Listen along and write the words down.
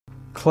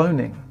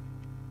cloning.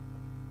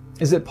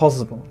 Is it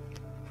possible?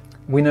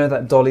 We know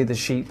that Dolly the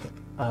sheep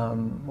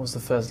was the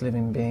first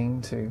living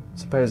being to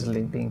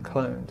supposedly being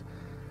cloned.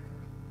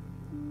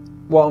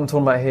 What I'm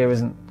talking about here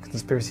isn't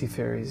conspiracy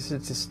theories,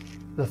 it's just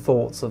the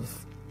thoughts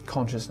of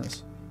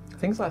consciousness.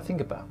 Things I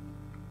think about.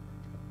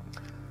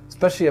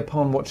 Especially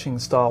upon watching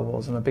Star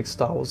Wars. I'm a big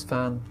Star Wars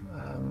fan.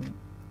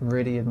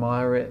 Really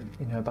admire it,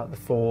 you know, about the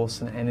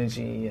Force and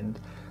energy, and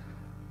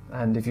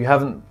if you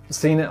haven't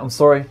seen it, I'm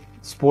sorry,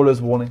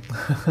 spoilers warning.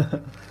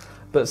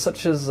 But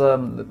such as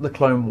the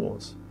Clone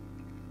Wars,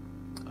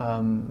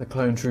 the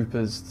clone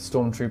troopers, the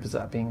stormtroopers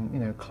that are being, you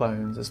know,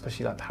 clones,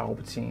 especially like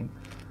Palpatine.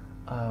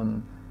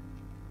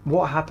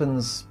 What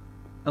happens,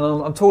 and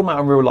I'm talking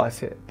about in real life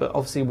here, but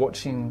obviously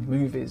watching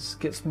movies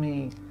gets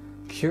me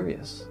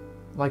curious.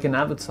 Like in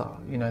Avatar,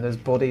 you know, those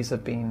bodies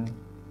have been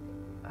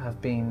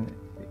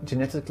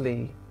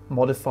genetically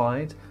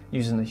modified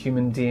using the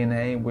human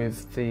DNA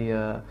with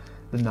the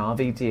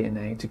Na'vi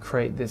DNA to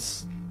create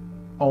this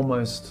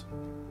almost,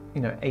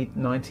 you know,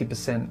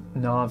 90%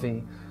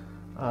 Na'vi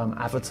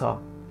avatar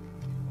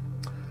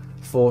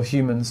for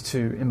humans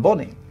to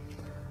embody.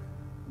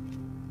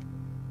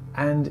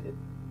 And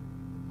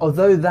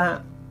although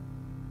that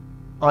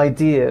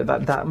idea,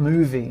 that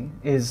movie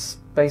is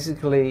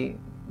basically,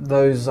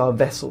 those are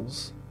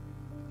vessels,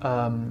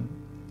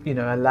 you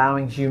know,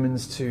 allowing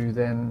humans to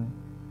then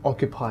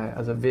occupy it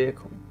as a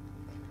vehicle.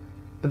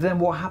 But then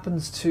what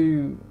happens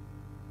to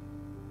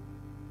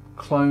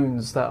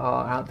clones that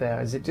are out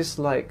there? Is it just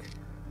like,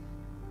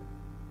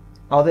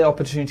 are there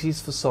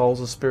opportunities for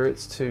souls or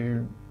spirits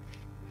to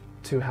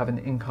have an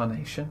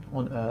incarnation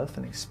on Earth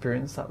and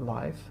experience that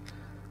life?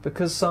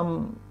 Because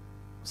some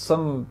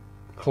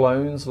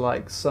clones,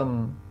 like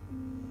some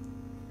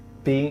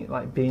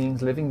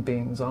living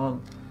beings,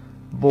 aren't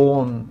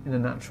born in a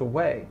natural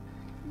way.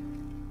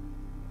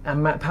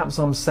 And perhaps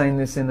I'm saying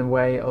this in a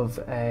way of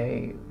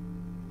a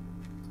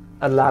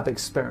lab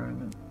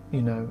experiment,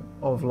 you know,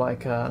 of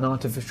like an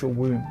artificial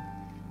womb,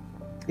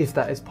 if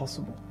that is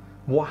possible.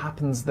 What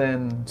happens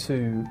then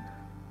to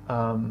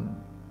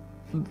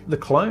the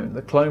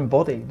clone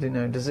body? You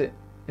know,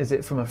 is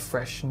it from a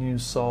fresh new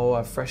soul,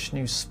 a fresh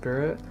new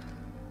spirit,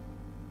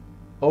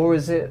 or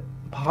is it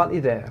partly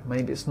there?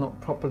 Maybe it's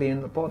not properly in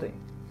the body.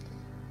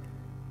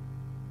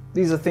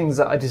 These are things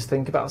that I just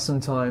think about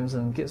sometimes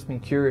and gets me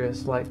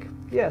curious. Like,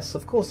 yes,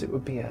 of course it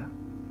would be a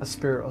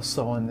spirit or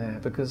soul in there,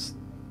 because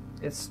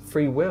it's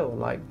free will.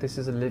 Like, this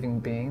is a living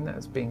being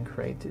that's being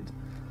created.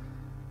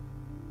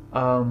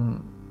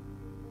 And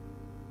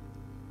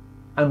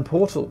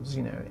portals,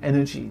 you know,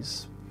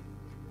 energies.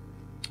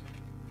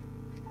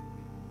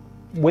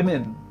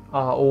 Women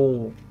are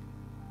all,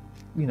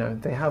 you know,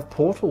 they have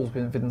portals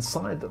within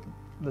inside them,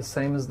 the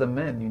same as the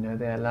men. You know,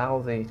 they allow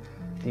the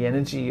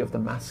energy of the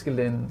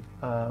masculine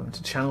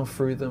to channel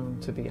through them,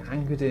 to be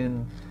anchored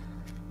in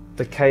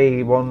the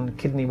kidney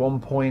 1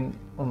 point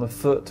on the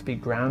foot, to be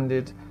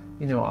grounded.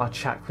 You know, our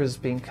chakras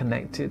being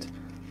connected.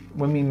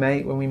 When we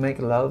make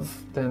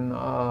love, then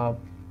our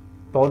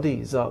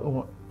bodies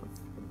are,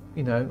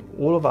 you know,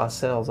 all of our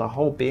cells, our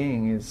whole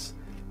being is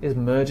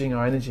merging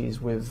our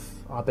energies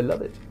with our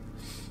beloved.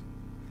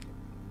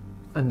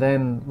 And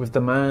then with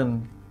the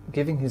man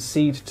giving his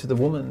seed to the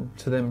woman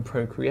to then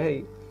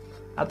procreate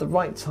at the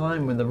right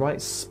time, when the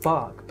right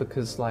spark,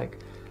 because like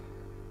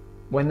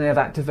when they have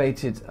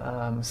activated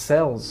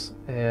cells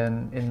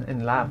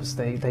in labs,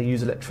 they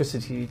use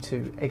electricity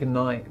to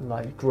ignite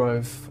like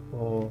growth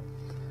or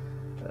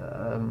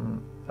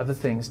other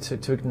things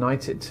to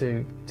ignite it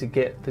to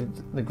get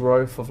the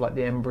growth of like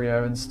the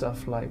embryo and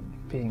stuff like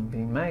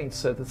being made.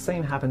 So the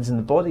same happens in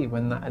the body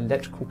when that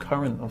electrical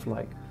current of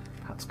like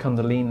perhaps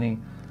Kundalini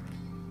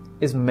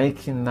is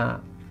making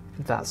that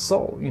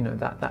soul, you know,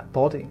 that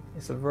body.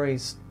 It's a very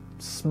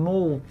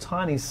small,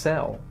 tiny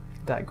cell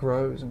that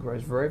grows and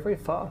grows very, very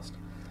fast.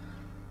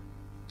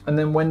 And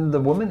then when the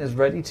woman is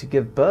ready to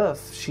give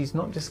birth, she's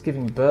not just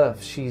giving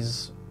birth,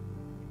 she's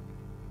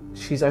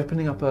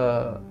opening up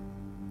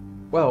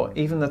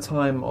even the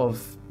time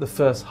of the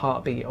first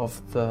heartbeat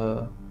of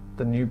the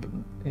new,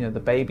 you know, the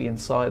baby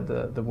inside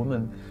the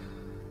woman,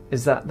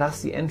 is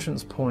that's the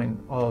entrance point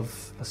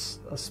of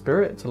a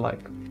spirit to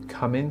like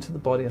come into the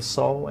body, a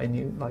soul,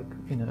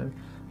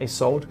 a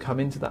soul to come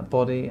into that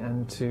body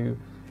and to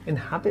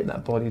inhabit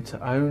that body, to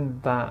own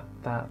that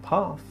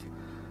path,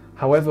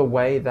 however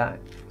way that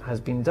has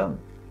been done.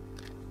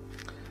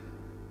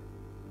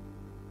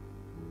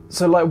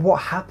 So like,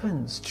 what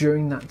happens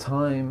during that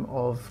time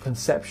of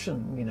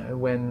conception, you know,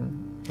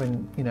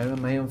 when you know,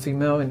 male and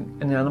female,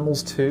 and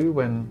animals too,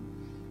 when,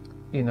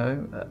 you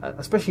know,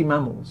 especially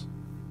mammals,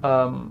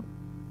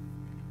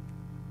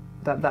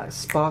 that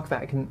spark,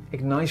 that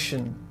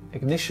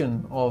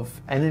ignition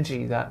of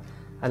energy that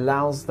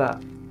allows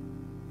that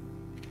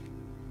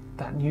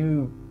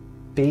new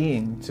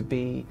being to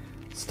be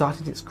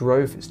started its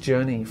growth, its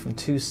journey from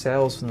two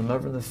cells, from the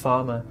mother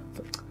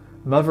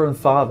and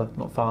father,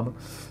 not farmer,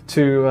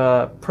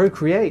 to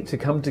procreate, to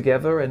come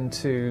together and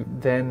to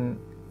then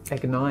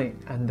ignite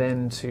and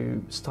then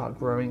to start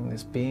growing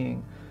this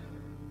being.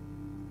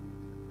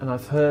 And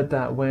I've heard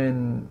that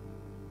when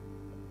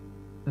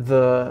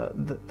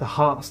the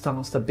heart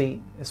starts to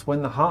beat, it's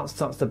when the heart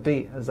starts to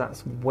beat, as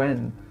that's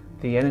when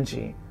the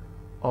energy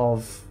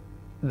of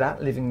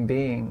that living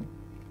being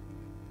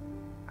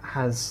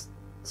has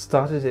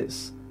started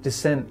its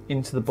descent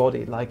into the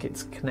body, like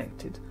it's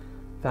connected.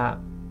 That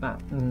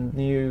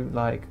new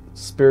like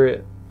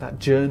spirit, that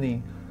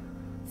journey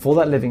for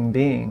that living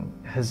being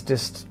has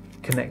just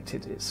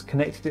connected. It's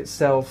connected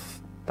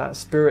itself. That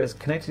spirit has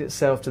connected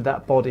itself to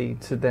that body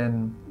to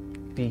then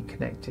be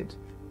connected,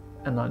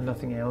 and like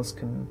nothing else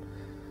can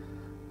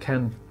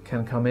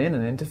come in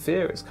and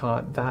interfere. It's kind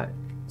of, that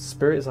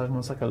spirit is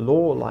almost like a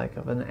law, like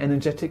of an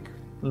energetic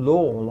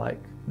law. Like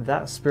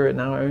that spirit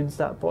now owns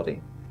that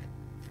body.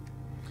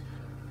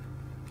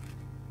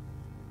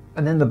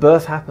 And then the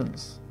birth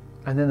happens,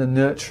 and then the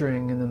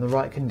nurturing, and then the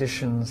right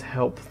conditions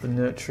help the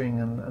nurturing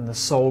and the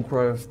soul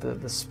growth,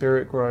 the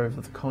spirit growth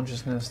of the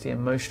consciousness, the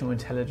emotional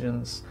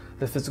intelligence,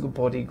 the physical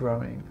body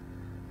growing.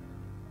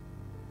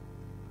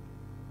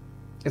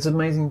 It's an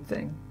amazing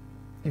thing.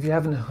 If you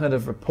haven't heard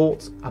of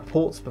apports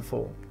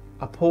before,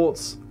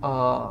 apports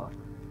are,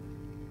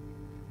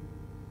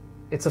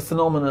 it's a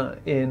phenomena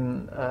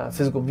in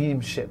physical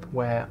mediumship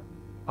where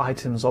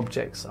items,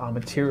 objects are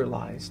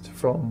materialized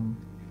from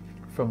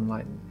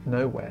like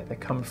nowhere. They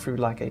come through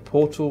like a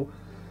portal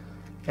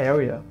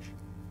area,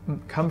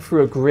 come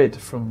through a grid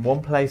from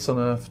one place on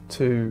earth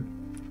to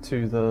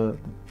the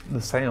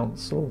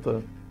seance,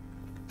 or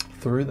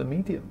through the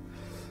medium.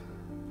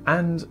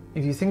 And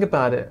if you think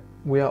about it,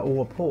 we are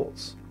all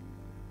apports.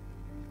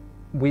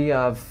 We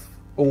have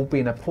all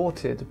been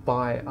apported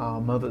by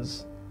our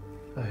mothers,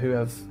 who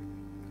have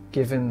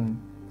given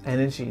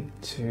energy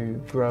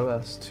to grow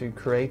us, to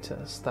create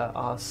us. That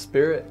our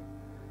spirit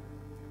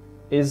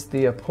is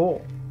the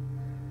apport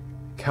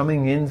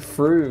coming in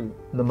through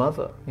the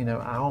mother,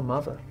 our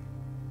mother,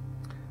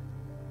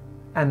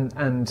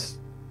 and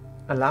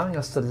allowing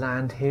us to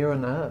land here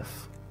on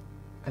earth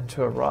and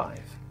to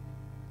arrive.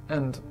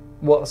 And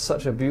what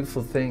such a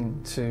beautiful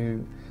thing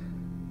to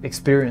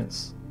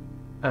experience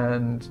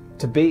and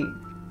to be.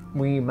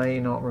 We may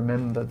not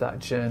remember that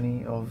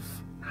journey of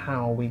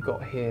how we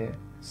got here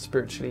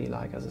spiritually,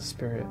 like as a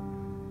spirit,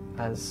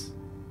 as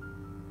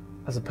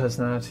a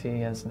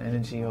personality, as an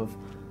energy of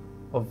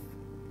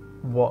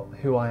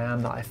who I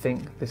am, that I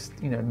think this,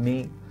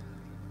 me.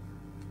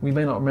 We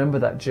may not remember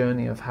that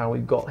journey of how we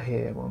got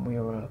here when we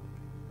were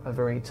a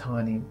very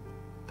tiny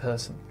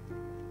person.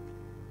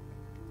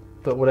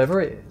 But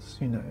whatever it is,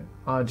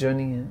 our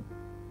journey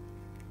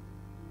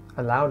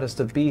allowed us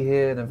to be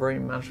here in a very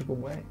magical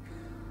way.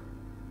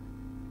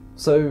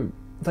 So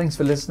thanks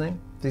for listening.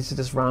 These are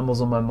just rambles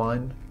on my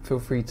mind. Feel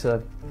free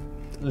to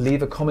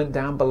leave a comment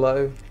down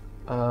below.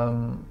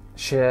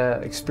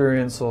 Share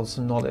experience or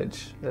some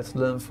knowledge. Let's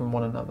learn from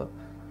one another.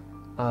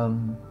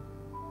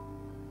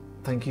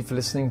 Thank you for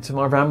listening to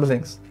my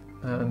ramblings,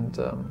 and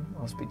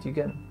I'll speak to you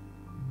again.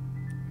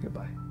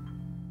 Goodbye.